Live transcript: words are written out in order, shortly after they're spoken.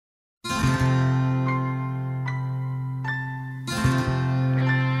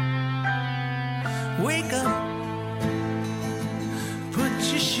wake up, put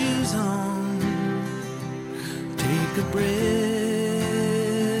your shoes on, take a breath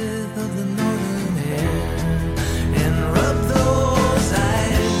of the northern air, and rub those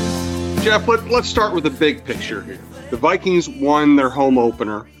eyes. Jeff, let's start with the big picture here. The Vikings won their home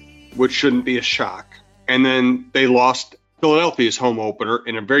opener, which shouldn't be a shock. And then they lost Philadelphia's home opener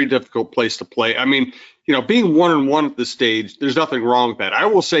in a very difficult place to play. I mean, being 1-1 at this stage, there's nothing wrong with that. I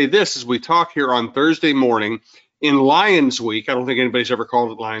will say this as we talk here on Thursday morning in Lions Week. I don't think anybody's ever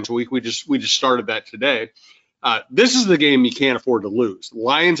called it Lions Week. We just started that today. This is the game you can't afford to lose.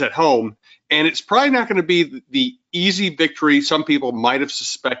 Lions at home, and it's probably not going to be the easy victory some people might have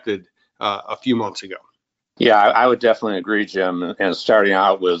suspected a few months ago. Yeah, I would definitely agree, Jim. And starting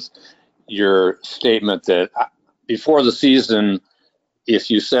out with your statement that before the season,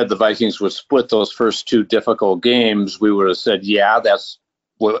 if you said the Vikings would split those first two difficult games, we would have said, yeah, that's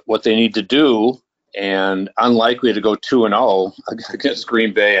what they need to do, and unlikely to go 2-0 against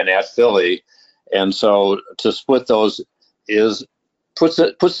Green Bay and at Philly. And so to split those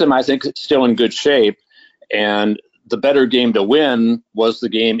puts them, I think, still in good shape. And the better game to win was the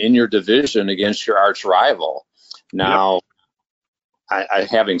game in your division against your arch rival. Now, yep. I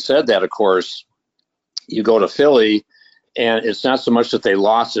having said that, of course, you go to Philly, and it's not so much that they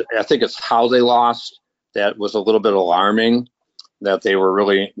lost. I think it's how they lost that was a little bit alarming, that they were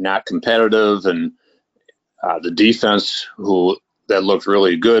really not competitive. And the defense, that looked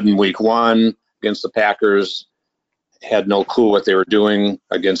really good in week one against the Packers, had no clue what they were doing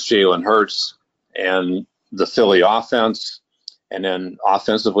against Jalen Hurts and the Philly offense. And then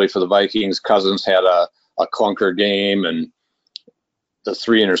offensively for the Vikings, Cousins had a clunker game, and the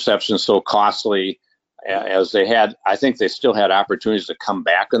 3 interceptions so costly. As they had, I think they still had opportunities to come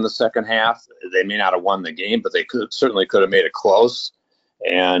back in the second half. They may not have won the game, but they certainly could have made it close.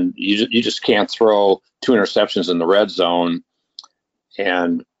 And you just can't throw 2 interceptions in the red zone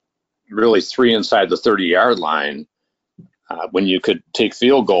and really 3 inside the 30-yard line when you could take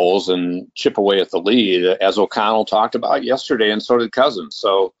field goals and chip away at the lead, as O'Connell talked about yesterday, and so did Cousins.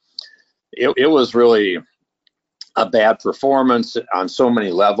 So it was really a bad performance on so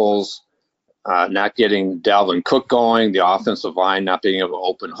many levels. Not getting Dalvin Cook going, the offensive line not being able to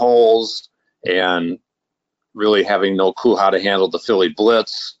open holes, and really having no clue how to handle the Philly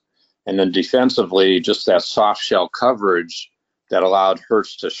blitz. And then defensively, just that soft shell coverage that allowed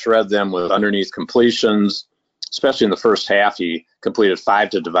Hurts to shred them with underneath completions, especially in the first half. He completed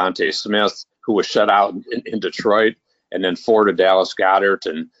 5 to Devontae Smith, who was shut out in Detroit, and then 4 to Dallas Goedert.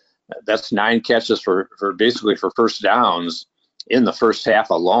 And that's 9 catches for basically for first downs in the first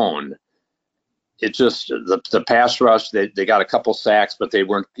half alone. It just, the pass rush, they got a couple sacks, but they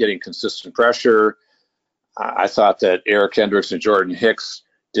weren't getting consistent pressure. I thought that Eric Kendricks and Jordan Hicks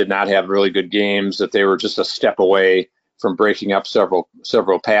did not have really good games, that they were just a step away from breaking up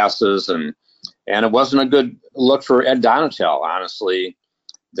several passes. And it wasn't a good look for Ed Donatel, honestly,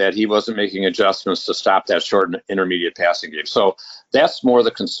 that he wasn't making adjustments to stop that short and intermediate passing game. So that's more the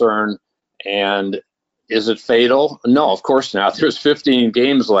concern. And is it fatal? No, of course not. There's 15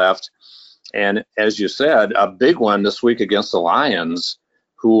 games left. And as you said, a big one this week against the Lions,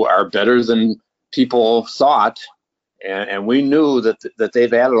 who are better than people thought. And we knew that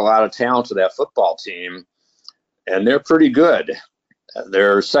they've added a lot of talent to that football team, and they're pretty good.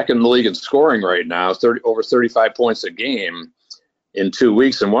 They're second in the league in scoring right now, over 35 points a game in 2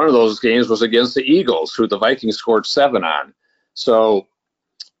 weeks. And one of those games was against the Eagles, who the Vikings scored 7 on. So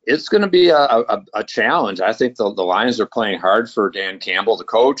it's going to be a challenge. I think the Lions are playing hard for Dan Campbell, the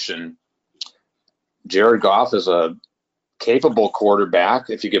coach, and Jared Goff is a capable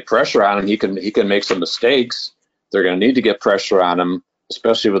quarterback. If you get pressure on him, he can make some mistakes. They're going to need to get pressure on him,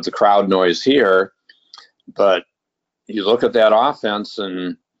 especially with the crowd noise here. But you look at that offense,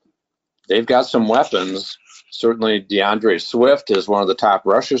 and they've got some weapons. Certainly DeAndre Swift is one of the top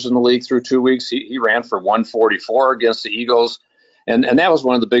rushers in the league through 2 weeks. He ran for 144 against the Eagles. And that was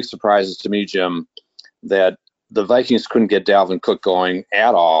one of the big surprises to me, Jim, that the Vikings couldn't get Dalvin Cook going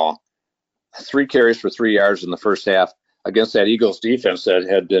at all. 3 carries for 3 yards in the first half against that Eagles defense that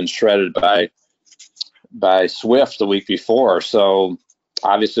had been shredded by Swift the week before. So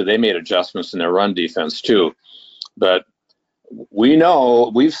obviously they made adjustments in their run defense too. But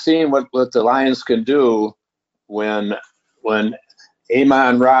we've seen what the Lions can do when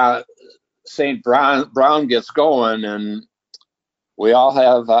Amon-Ra St. Brown gets going. And we all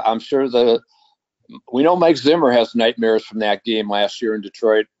have, I'm sure we know Mike Zimmer has nightmares from that game last year in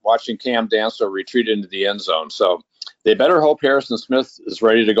Detroit, watching Cam Dantzler retreat into the end zone. So they better hope Harrison Smith is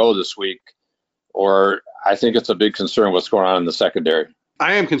ready to go this week, or I think it's a big concern what's going on in the secondary.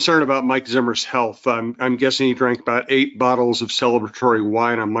 I am concerned about Mike Zimmer's health. I'm guessing he drank about 8 bottles of celebratory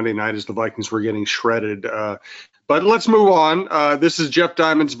wine on Monday night as the Vikings were getting shredded. But let's move on. This is Jeff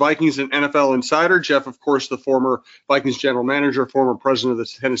Diamond's Vikings and NFL Insider. Jeff, of course, the former Vikings general manager, former president of the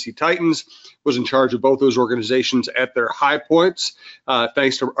Tennessee Titans, was in charge of both those organizations at their high points.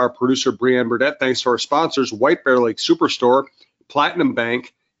 Thanks to our producer, Brianne Burdett. Thanks to our sponsors, White Bear Lake Superstore, Platinum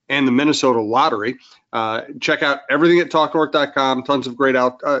Bank, and the Minnesota Lottery. Check out everything at talknorth.com. Tons of great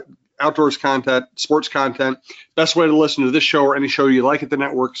outdoors content, sports content. Best way to listen to this show or any show you like at the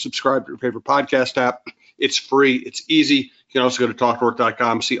network, subscribe to your favorite podcast app. It's free. It's easy. You can also go to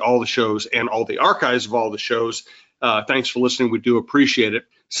talknorth.com, see all the shows and all the archives of all the shows. Thanks for listening. We do appreciate it.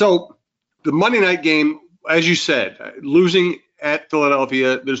 So the Monday night game, as you said, losing at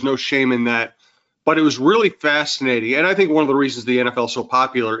Philadelphia, there's no shame in that. But it was really fascinating. And I think one of the reasons the NFL is so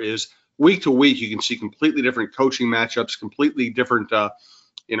popular is week to week, you can see completely different coaching matchups, completely different,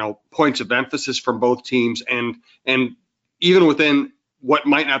 points of emphasis from both teams. And even within what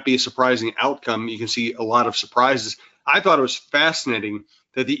might not be a surprising outcome, you can see a lot of surprises. I thought it was fascinating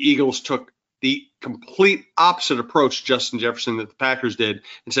that the Eagles took the complete opposite approach Justin Jefferson that the Packers did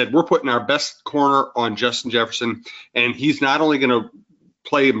and said, we're putting our best corner on Justin Jefferson, and he's not only going to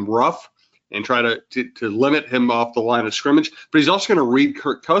play him rough and try to limit him off the line of scrimmage, but he's also going to read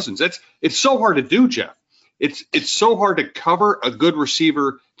Kirk Cousins. It's so hard to do, Jeff. It's so hard to cover a good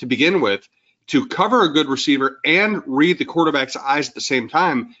receiver to begin with, to cover a good receiver and read the quarterback's eyes at the same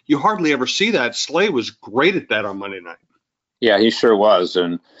time. You hardly ever see that. Slay was great at that on Monday night. Yeah, he sure was.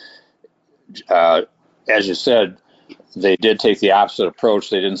 And as you said, they did take the opposite approach.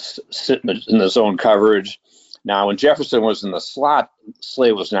 They didn't sit in the zone coverage. Now, when Jefferson was in the slot,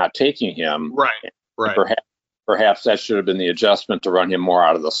 Slay was not taking him. Right. Perhaps that should have been the adjustment to run him more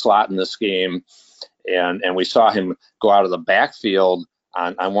out of the slot in this game. And we saw him go out of the backfield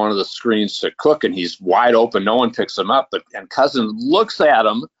on one of the screens to Cook, and he's wide open. No one picks him up, and Cousins looks at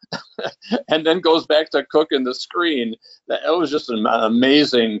him and then goes back to Cook in the screen. That was just an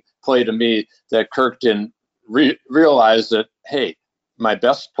amazing play to me that Kirk didn't realize that, hey, my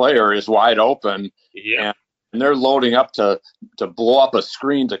best player is wide open. Yeah. And they're loading up to blow up a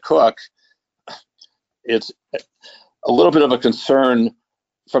screen to Cook. It's a little bit of a concern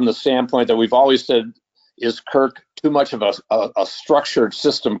from the standpoint that we've always said, is Kirk too much of a structured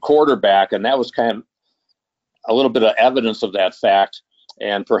system quarterback? And that was kind of a little bit of evidence of that fact.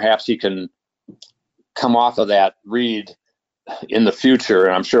 And perhaps he can come off of that read in the future.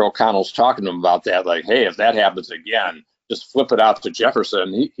 And I'm sure O'Connell's talking to him about that. Like, hey, if that happens again, just flip it out to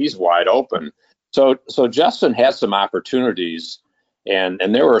Jefferson. He's wide open. So Justin had some opportunities, and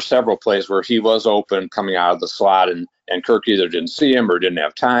there were several plays where he was open coming out of the slot, and Kirk either didn't see him or didn't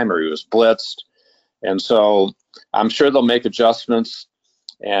have time or he was blitzed. And so I'm sure they'll make adjustments,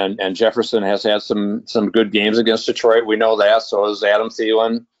 and Jefferson has had some good games against Detroit. We know that. So is Adam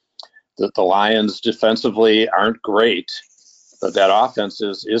Thielen. The Lions defensively aren't great, but that offense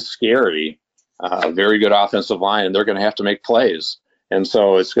is scary. A very good offensive line, and they're going to have to make plays. And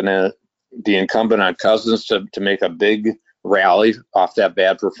so it's going to be incumbent on Cousins to make a big rally off that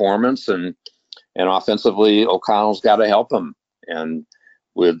bad performance, and offensively O'Connell's got to help him, and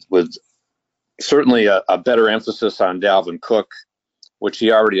with certainly a better emphasis on Dalvin Cook, which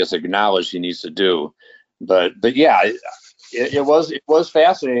he already has acknowledged he needs to do. But yeah, it was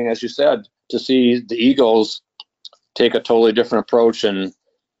fascinating, as you said, to see the Eagles take a totally different approach and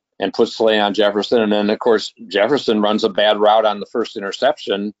put Slay on Jefferson, and then of course Jefferson runs a bad route on the first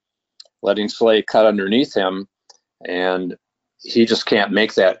interception, letting Slay cut underneath him, and he just can't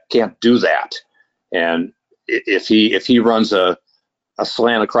do that. And if he runs a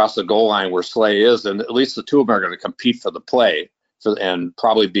slant across the goal line where Slay is, then at least the two of them are going to compete for the play and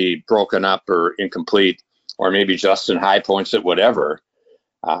probably be broken up or incomplete, or maybe Justin high points it, whatever.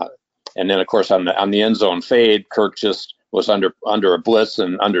 And then of course on the end zone fade, Kirk just was under a blitz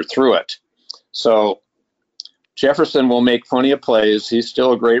and underthrew it. So Jefferson will make plenty of plays. He's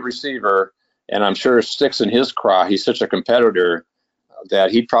still a great receiver, and I'm sure sticks in his craw. He's such a competitor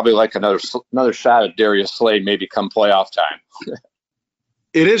that he'd probably like another shot at Darius Slay maybe come playoff time.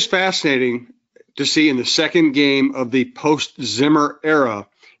 It is fascinating to see in the second game of the post-Zimmer era,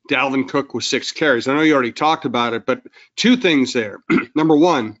 Dalvin Cook with 6 carries. I know you already talked about it, but two things there. Number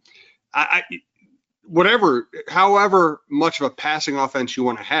one, however much of a passing offense you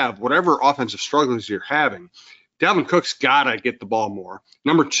want to have, whatever offensive struggles you're having, Dalvin Cook's got to get the ball more.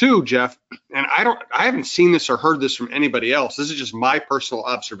 Number two, Jeff, and I haven't seen this or heard this from anybody else. This is just my personal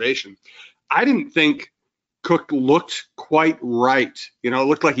observation. I didn't think Cook looked quite right. It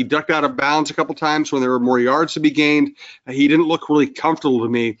looked like he ducked out of bounds a couple times when there were more yards to be gained. He didn't look really comfortable to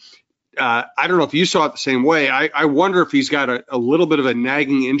me. I don't know if you saw it the same way. I wonder if he's got a little bit of a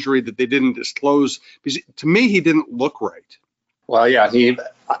nagging injury that they didn't disclose. Because to me, he didn't look right. Well, yeah, he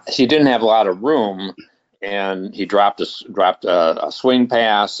didn't have a lot of room, and he dropped a swing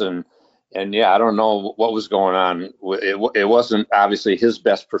pass, and yeah, I don't know what was going on. It wasn't obviously his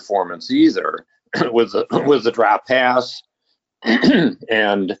best performance either with the drop pass,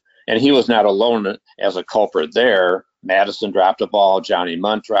 and he was not alone as a culprit there. Madison dropped a ball, Johnny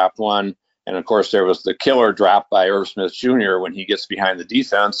Munt dropped one, and of course there was the killer drop by Irv Smith Jr. when he gets behind the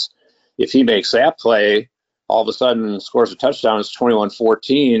defense. If he makes that play, all of a sudden scores a touchdown, it's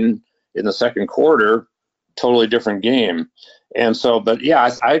 21-14 in the second quarter, totally different game. And so, but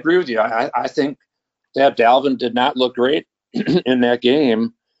yeah, I agree with you. I think that Dalvin did not look great in that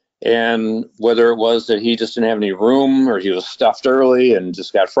game. And whether it was that he just didn't have any room or he was stuffed early and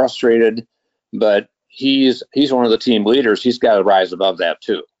just got frustrated, but he's one of the team leaders. He's got to rise above that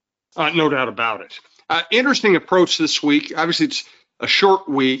too. No doubt about it. Interesting approach this week. Obviously, it's a short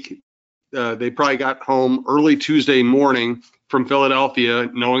week. They probably got home early Tuesday morning from Philadelphia,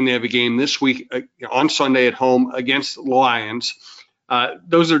 knowing they have a game this week on Sunday at home against the Lions.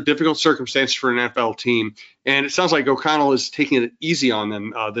 Those are difficult circumstances for an NFL team. And it sounds like O'Connell is taking it easy on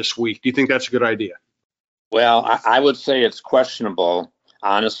them this week. Do you think that's a good idea? Well, I would say it's questionable,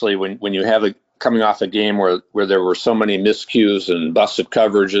 honestly, when you have coming off a game where there were so many miscues and busted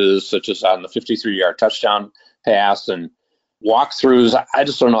coverages, such as on the 53-yard touchdown pass and walkthroughs. I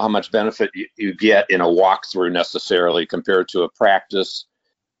just don't know how much benefit you get in a walkthrough necessarily compared to a practice.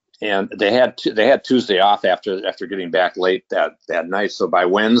 And they had Tuesday off after getting back late that night. So by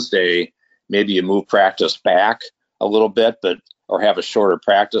Wednesday, maybe you move practice back a little bit, or have a shorter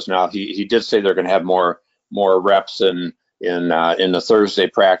practice. Now he did say they're going to have more reps in the Thursday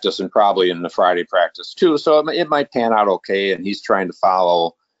practice and probably in the Friday practice too. So it might pan out okay. And he's trying to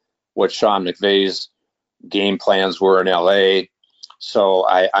follow what Sean McVay's game plans were in LA. So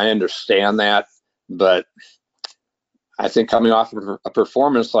I understand that, but I think coming off of a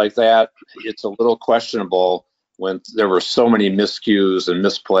performance like that, it's a little questionable when there were so many miscues and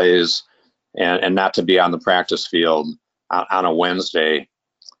misplays and not to be on the practice field on a Wednesday.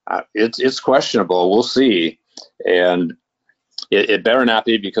 It's questionable. We'll see. And it better not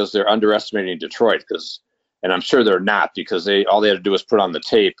be because they're underestimating Detroit, and I'm sure they're not, because all they had to do was put on the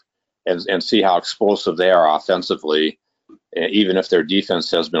tape and see how explosive they are offensively, even if their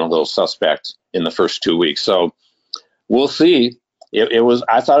defense has been a little suspect in the first 2 weeks. So we'll see.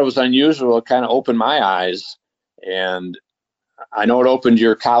 I thought it was unusual. It kind of opened my eyes, and I know it opened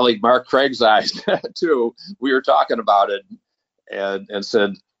your colleague Mark Craig's eyes too. We were talking about it and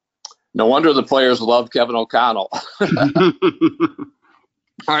said, no wonder the players love Kevin O'Connell.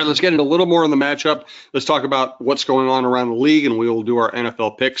 All right, let's get into a little more on the matchup. Let's talk about what's going on around the league, and we will do our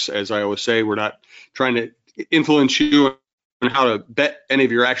NFL picks. As I always say, we're not trying to influence you on how to bet any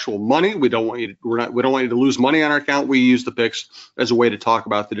of your actual money. We don't want you to lose money on our account. We use the picks as a way to talk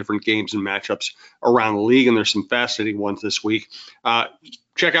about the different games and matchups around the league, and there's some fascinating ones this week.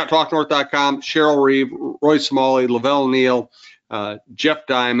 Check out TalkNorth.com. Cheryl Reeve, Roy Smalley, Lavelle Neal, Jeff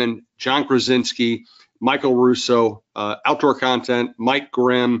Diamond, John Krasinski, Michael Russo, Outdoor Content, Mike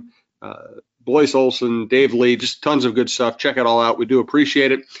Grimm, Blois Olson, Dave Lee, just tons of good stuff. Check it all out. We do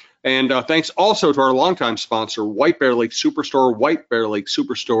appreciate it. And thanks also to our longtime sponsor, White Bear Lake Superstore,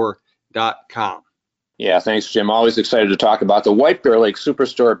 whitebearlakesuperstore.com. Yeah, thanks, Jim. Always excited to talk about the White Bear Lake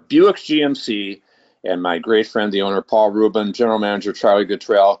Superstore, Buick GMC, and my great friend, the owner, Paul Rubin, General Manager Charlie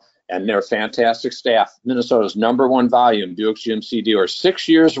Guttrell, and their fantastic staff. Minnesota's #1 volume Buick GMC dealer, 6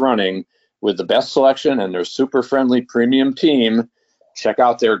 years running, with the best selection and their super friendly premium team. Check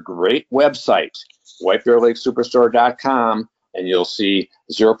out their great website, whitebearlakesuperstore.com, and you'll see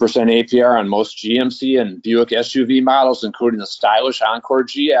 0% APR on most GMC and Buick SUV models, including the stylish Encore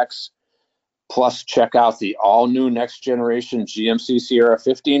GX. Plus, check out the all-new next-generation GMC Sierra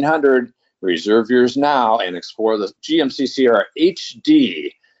 1500. Reserve yours now and explore the GMC Sierra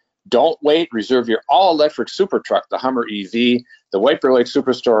HD. Don't wait. Reserve your all-electric super truck, the Hummer EV. The White Bear Lake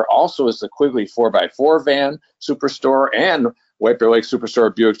Superstore also is the Quigley 4x4 van superstore, and White Bear Lake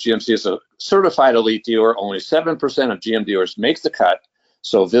Superstore Buick GMC is a certified elite dealer. Only 7% of GM dealers make the cut.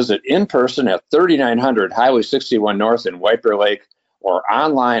 So visit in person at 3900 Highway 61 North in White Bear Lake, or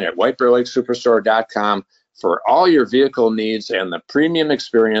online at whitebearlakesuperstore.com for all your vehicle needs and the premium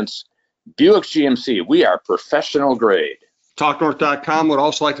experience. Buick GMC, we are professional grade. TalkNorth.com would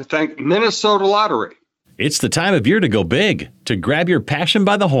also like to thank Minnesota Lottery. It's the time of year to go big, to grab your passion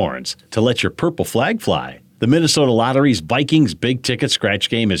by the horns, to let your purple flag fly. The Minnesota Lottery's Vikings Big Ticket Scratch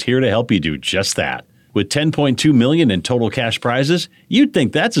Game is here to help you do just that. With $10.2 million in total cash prizes, you'd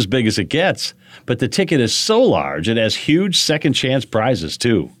think that's as big as it gets. But the ticket is so large, it has huge second chance prizes,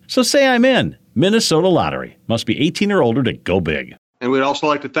 too. So say I'm in. Minnesota Lottery. Must be 18 or older to go big. And we'd also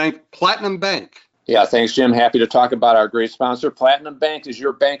like to thank Platinum Bank. Yeah, thanks, Jim. Happy to talk about our great sponsor. Platinum Bank is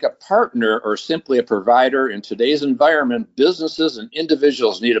your bank a partner or simply a provider. In today's environment, businesses and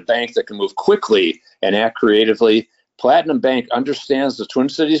individuals need a bank that can move quickly and act creatively. Platinum Bank understands the Twin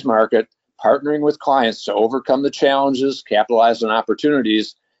Cities market, partnering with clients to overcome the challenges, capitalize on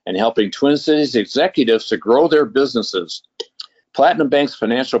opportunities, and helping Twin Cities executives to grow their businesses. Platinum Bank's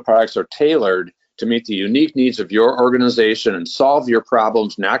financial products are tailored to meet the unique needs of your organization and solve your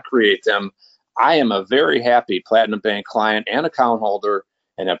problems, not create them. I am a very happy Platinum Bank client and account holder,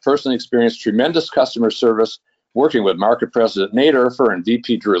 and have personally experienced tremendous customer service working with Market President Nate Urfer and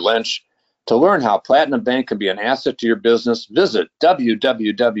VP Drew Lynch. To learn how Platinum Bank can be an asset to your business, visit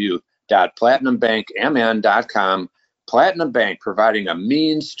www.platinumbankmn.com. Platinum Bank, providing a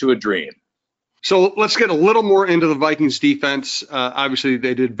means to a dream. So let's get a little more into the Vikings defense. Obviously,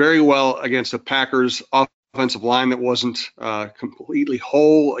 they did very well against the Packers offensive line that wasn't completely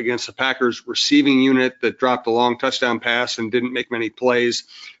whole, against the Packers receiving unit that dropped a long touchdown pass and didn't make many plays.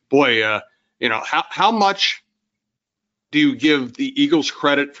 Boy, how much do you give the Eagles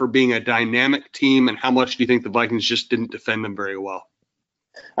credit for being a dynamic team, and how much do you think the Vikings just didn't defend them very well?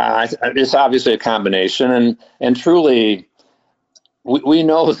 It's obviously a combination, and truly, we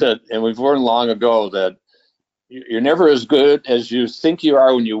know that, and we've learned long ago that you're never as good as you think you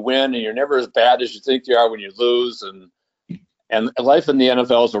are when you win, and you're never as bad as you think you are when you lose. And life in the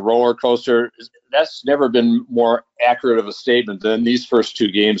NFL is a roller coaster. That's never been more accurate of a statement than these first two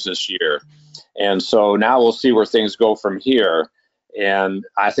games this year. And so now we'll see where things go from here. And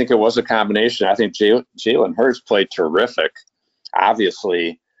I think it was a combination. I think Jalen Hurts played terrific,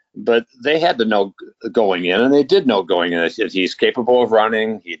 obviously, but they had to know going in, and they did know going in that he's capable of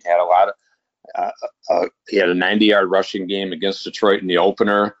running. He'd had a lot of he had a 90-yard rushing game against Detroit in the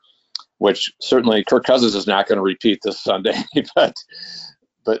opener, which certainly Kirk Cousins is not going to repeat this Sunday.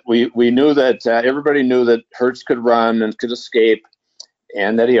 but we knew that everybody knew that Hurts could run and could escape,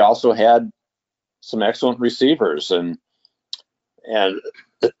 and that he also had some excellent receivers. And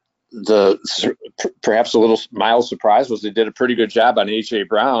the perhaps a little mild surprise was they did a pretty good job on A.J.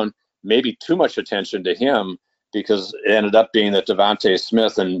 Brown, maybe too much attention to him, because it ended up being that Devontae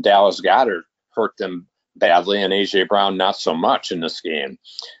Smith and Dallas Goedert hurt them badly, and A.J. Brown not so much in this game.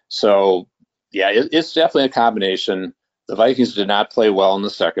 So, yeah, it's definitely a combination. The Vikings did not play well in the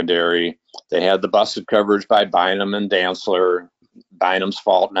secondary. They had the busted coverage by Bynum and Dantzler. Bynum's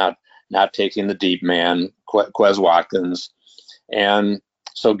fault not taking the deep man, Quez Watkins. And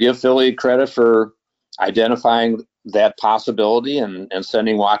so give Philly credit for identifying that possibility and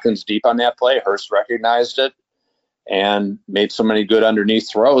sending Watkins deep on that play. Hurst recognized it and made so many good underneath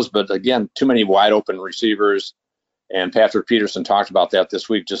throws. But again, too many wide open receivers. And Patrick Peterson talked about that this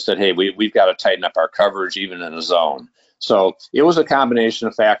week, just said, hey, we've got to tighten up our coverage even in the zone. So it was a combination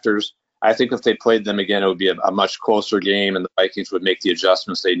of factors. I think if they played them again, it would be a much closer game, and the Vikings would make the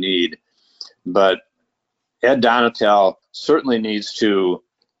adjustments they need. But Ed Donatel certainly needs to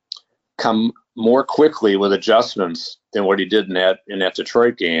come more quickly with adjustments than what he did in that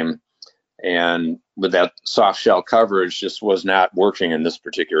Detroit game. And with that soft shell coverage, just was not working in this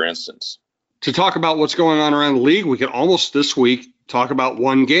particular instance. To talk about what's going on around the league, we can almost this week talk about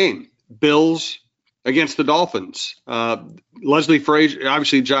one game. Bills against the Dolphins. Leslie Frazier,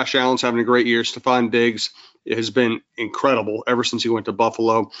 obviously Josh Allen's having a great year. Stephon Diggs has been incredible ever since he went to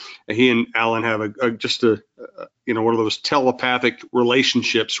Buffalo. He and Allen have just one of those telepathic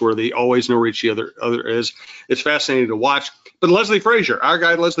relationships where they always know where each other is. It's fascinating to watch. But Leslie Frazier, our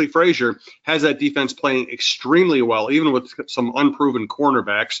guy Leslie Frazier, has that defense playing extremely well, even with some unproven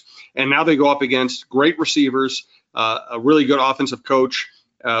cornerbacks. And now they go up against great receivers, a really good offensive coach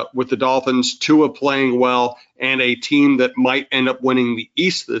with the Dolphins, Tua playing well, and a team that might end up winning the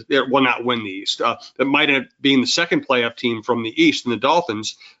East. Well, not win the East. That might end up being the second playoff team from the East, and the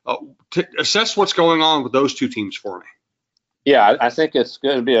Dolphins. To assess what's going on with those two teams for me. Yeah, I think it's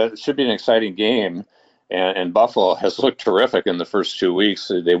going to should be an exciting game. And Buffalo has looked terrific in the first 2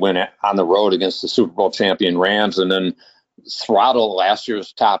 weeks. They went on the road against the Super Bowl champion Rams, and then throttled last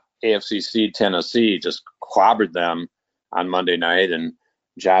year's top AFC seed Tennessee, just clobbered them on Monday night. And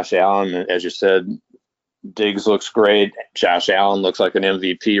Josh Allen, as you said, Diggs looks great. Josh Allen looks like an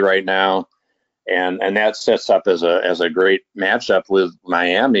MVP right now. And that sets up as a great matchup with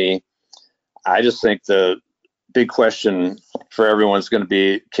Miami. I just think the big question for everyone is going to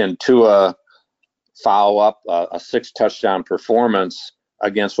be, can Tua follow up a 6-touchdown performance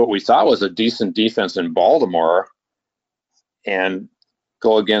against what we thought was a decent defense in Baltimore, and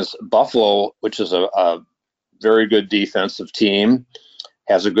go against Buffalo, which is a very good defensive team,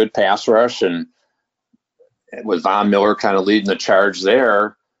 has a good pass rush, and with Von Miller kind of leading the charge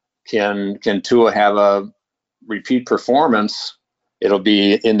there, can Tua have a repeat performance? It'll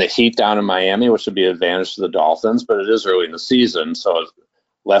be in the heat down in Miami, which would be an advantage to the Dolphins, but it is early in the season, so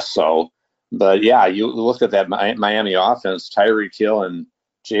less so. But yeah, you look at that Miami offense, Tyreek Hill and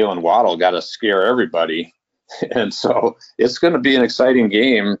Jalen Waddle got to scare everybody. And so it's going to be an exciting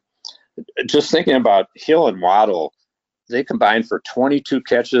game. Just thinking about Hill and Waddle, they combined for 22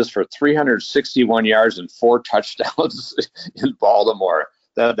 catches for 361 yards and 4 touchdowns in Baltimore.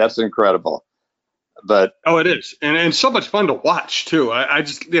 That's incredible. But it is, and so much fun to watch too. I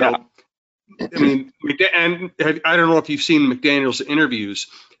just know, I mean, and I don't know if you've seen McDaniel's interviews.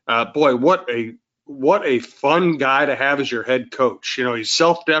 Boy, what a fun guy to have as your head coach. He's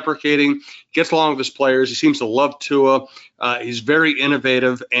self-deprecating, gets along with his players. He seems to love Tua. He's very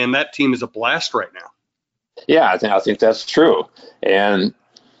innovative, and that team is a blast right now. Yeah, I think that's true, and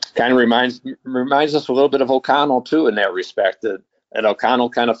kind of reminds us a little bit of O'Connell too in that respect. That O'Connell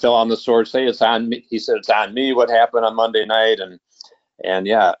kind of fell on the sword. It's on me. He said it's on me what happened on Monday night, and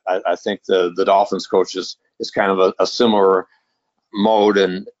yeah, I think the Dolphins coach is kind of a similar mode,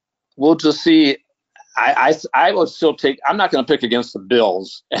 and we'll just see. I would still take. I'm not going to pick against the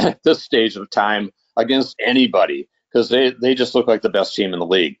Bills at this stage of time against anybody because they just look like the best team in the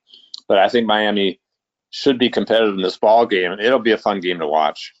league. But I think Miami should be competitive in this ball game, and it'll be a fun game to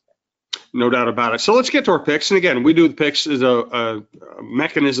watch. No doubt about it. So let's get to our picks. And again, we do the picks as a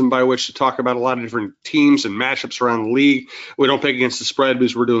mechanism by which to talk about a lot of different teams and matchups around the league. We don't pick against the spread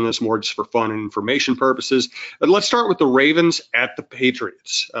because we're doing this more just for fun and information purposes. But let's start with the Ravens at the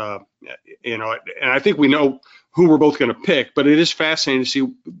Patriots. And I think we know who we're both going to pick, but it is fascinating to see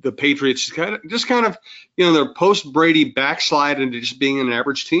the Patriots kind of their post-Brady backslide into just being an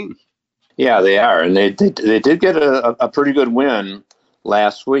average team. Yeah, they are. And they did get a pretty good win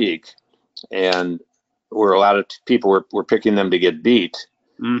last week. And where a lot of people were picking them to get beat,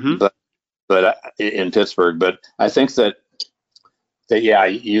 but in Pittsburgh. But I think that yeah,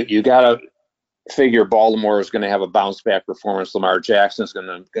 you got to figure Baltimore is going to have a bounce back performance. Lamar Jackson is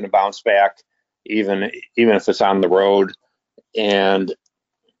going to bounce back, even if it's on the road. And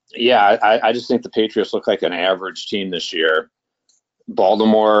yeah, I just think the Patriots look like an average team this year.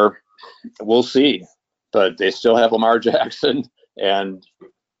 Baltimore, we'll see, but they still have Lamar Jackson, and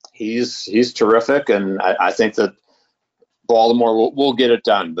he's terrific, and I think that Baltimore will get it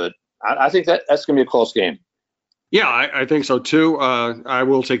done. But I think that's going to be a close game. Yeah, I think so too. I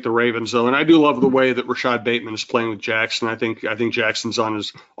will take the Ravens though, and I do love the way that Rashad Bateman is playing with Jackson. I think Jackson's on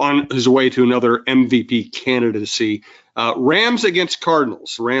his way to another MVP candidacy. Rams against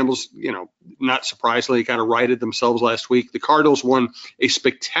Cardinals. Rams, not surprisingly, kind of righted themselves last week. The Cardinals won a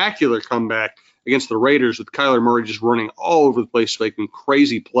spectacular comeback against the Raiders with Kyler Murray just running all over the place, making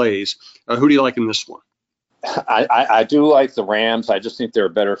crazy plays. Who do you like in this one? I do like the Rams. I just think they're a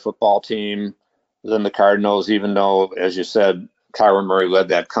better football team than the Cardinals, even though, as you said, Kyler Murray led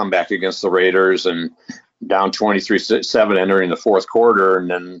that comeback against the Raiders and down 23-7 entering the fourth quarter, and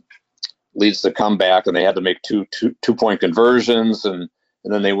then leads the comeback, and they had to make two-point conversions, and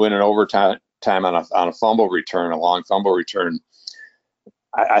then they win in overtime on a fumble return, a long fumble return.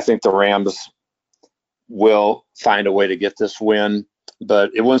 I think the Rams will find a way to get this win,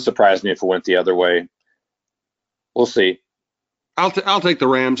 but it wouldn't surprise me if it went the other way. We'll see. I'll take the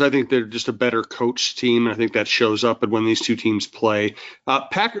Rams. I think they're just a better coached team, and I think that shows up when these two teams play.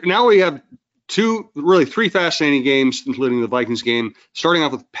 Now we have three fascinating games, including the Vikings game, starting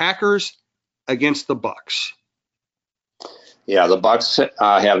off with Packers against the Bucks. Yeah, the Bucks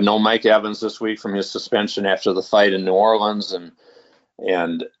have no Mike Evans this week from his suspension after the fight in New Orleans,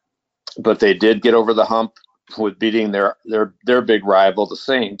 but they did get over the hump with beating their big rival, the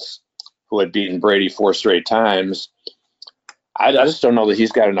Saints, who had beaten Brady 4 straight times. I just don't know that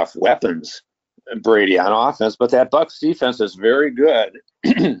he's got enough weapons, Brady, on offense, but that Bucks defense is very good.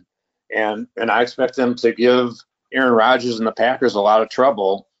 and I expect them to give Aaron Rodgers and the Packers a lot of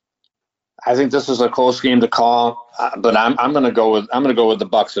trouble. I think this is a close game to call, but I'm going to go with the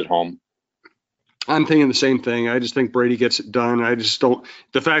Bucks at home. I'm thinking the same thing. I just think Brady gets it done. I just don't.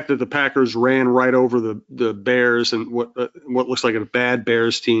 The fact that the Packers ran right over the Bears and what looks like a bad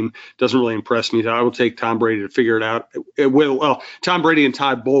Bears team doesn't really impress me. I will take Tom Brady to figure it out. Tom Brady and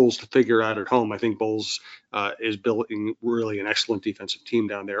Todd Bowles to figure it out at home. I think Bowles is building really an excellent defensive team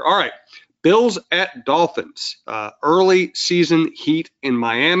down there. All right, Bills at Dolphins. Early season heat in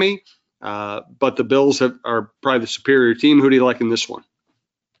Miami. But the Bills are probably the superior team. Who do you like in this one?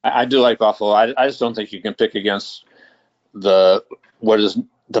 I do like Buffalo. I just don't think you can pick against what is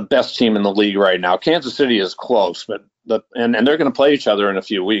the best team in the league right now. Kansas City is close, but and they're going to play each other in a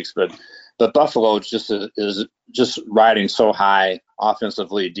few weeks. But Buffalo is just riding so high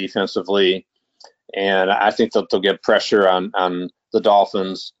offensively, defensively, and I think that they'll get pressure on the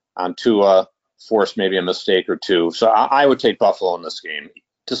Dolphins, on Tua, force maybe a mistake or two. So I would take Buffalo in this game,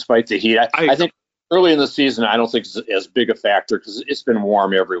 despite the heat. I think early in the season, I don't think it's as big a factor because it's been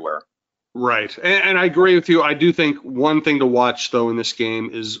warm everywhere. Right. And I agree with you. I do think one thing to watch, though, in this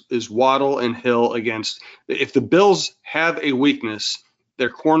game is Waddle and Hill against – if the Bills have a weakness, their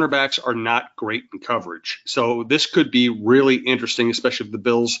cornerbacks are not great in coverage. So this could be really interesting, especially if the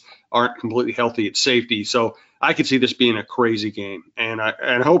Bills aren't completely healthy at safety. So I could see this being a crazy game, and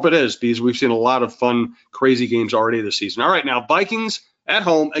I hope it is, because we've seen a lot of fun, crazy games already this season. All right, now Vikings at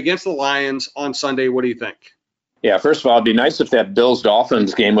home against the Lions on Sunday. What do you think? Yeah, first of all, it'd be nice if that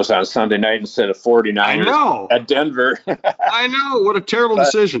Bills-Dolphins game was on Sunday night instead of 49ers at Denver. I know. What a terrible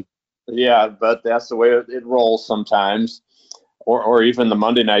decision. Yeah, but that's the way it rolls sometimes. Or even the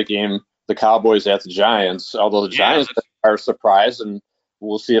Monday night game, the Cowboys at the Giants, although the Giants are surprised, and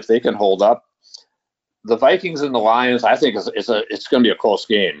we'll see if they can hold up. The Vikings and the Lions, I think it's going to be a close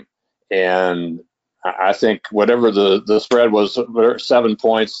game. And I think whatever the spread was, 7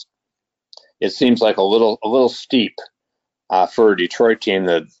 points, it seems like a little steep for a Detroit team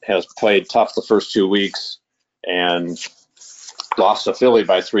that has played tough the first 2 weeks and lost to Philly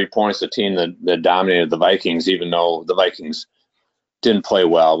by 3 points, a team that dominated the Vikings, even though the Vikings didn't play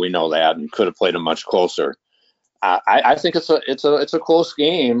well. We know that, and could have played them much closer. I think it's a close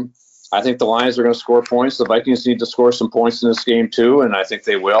game. I think the Lions are going to score points. The Vikings need to score some points in this game too, and I think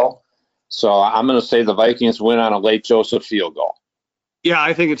they will. So I'm going to say the Vikings win on a late Joseph field goal. Yeah,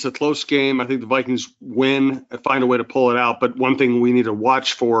 I think it's a close game. I think the Vikings win and find a way to pull it out. But one thing we need to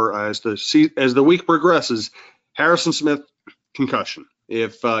watch for as the week progresses, Harrison Smith concussion.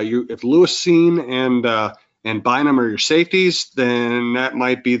 If Lewis Cine and Bynum are your safeties, then that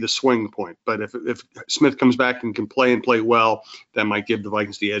might be the swing point. But if Smith comes back and can play well, that might give the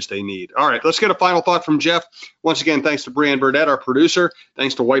Vikings the edge they need. All right, let's get a final thought from Jeff. Once again, thanks to Brianne Burdett, our producer.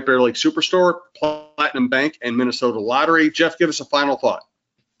 Thanks to White Bear Lake Superstore, Platinum Bank, and Minnesota Lottery. Jeff, give us a final thought.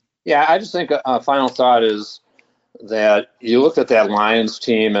 Yeah, I just think a final thought is that you look at that Lions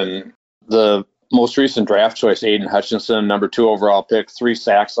team and the most recent draft choice, Aiden Hutchinson, number 2 overall pick, 3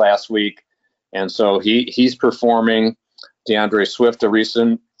 sacks last week. And so he's performing. DeAndre Swift, a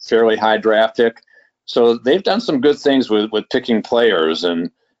recent fairly high draft pick. So they've done some good things with picking players,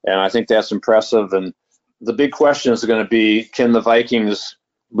 and I think that's impressive. And the big question is going to be, can the Vikings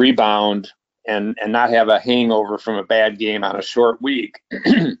rebound and not have a hangover from a bad game on a short week?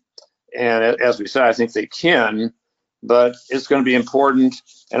 And as we said, I think they can, but it's going to be important.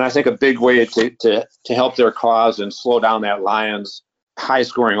 And I think a big way to help their cause and slow down that Lions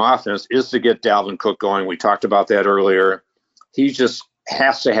high-scoring offense is to get Dalvin Cook going. We talked about that earlier. He just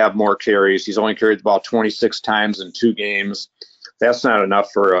has to have more carries. He's only carried the ball 26 times in 2 games. That's not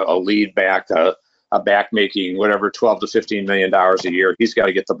enough for a lead back, a back making whatever $12 to $15 million a year. He's got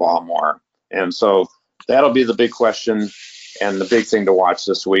to get the ball more. And so that'll be the big question, and the big thing to watch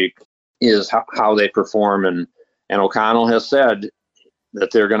this week is how they perform. And O'Connell has said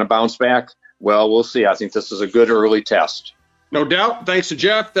that they're going to bounce back. Well, we'll see. I think this is a good early test. No doubt. Thanks to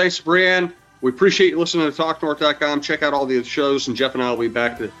Jeff. Thanks to Brianne. We appreciate you listening to TalkNorth.com. Check out all the shows, and Jeff and I will be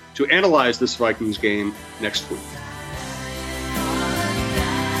back to analyze this Vikings game next week.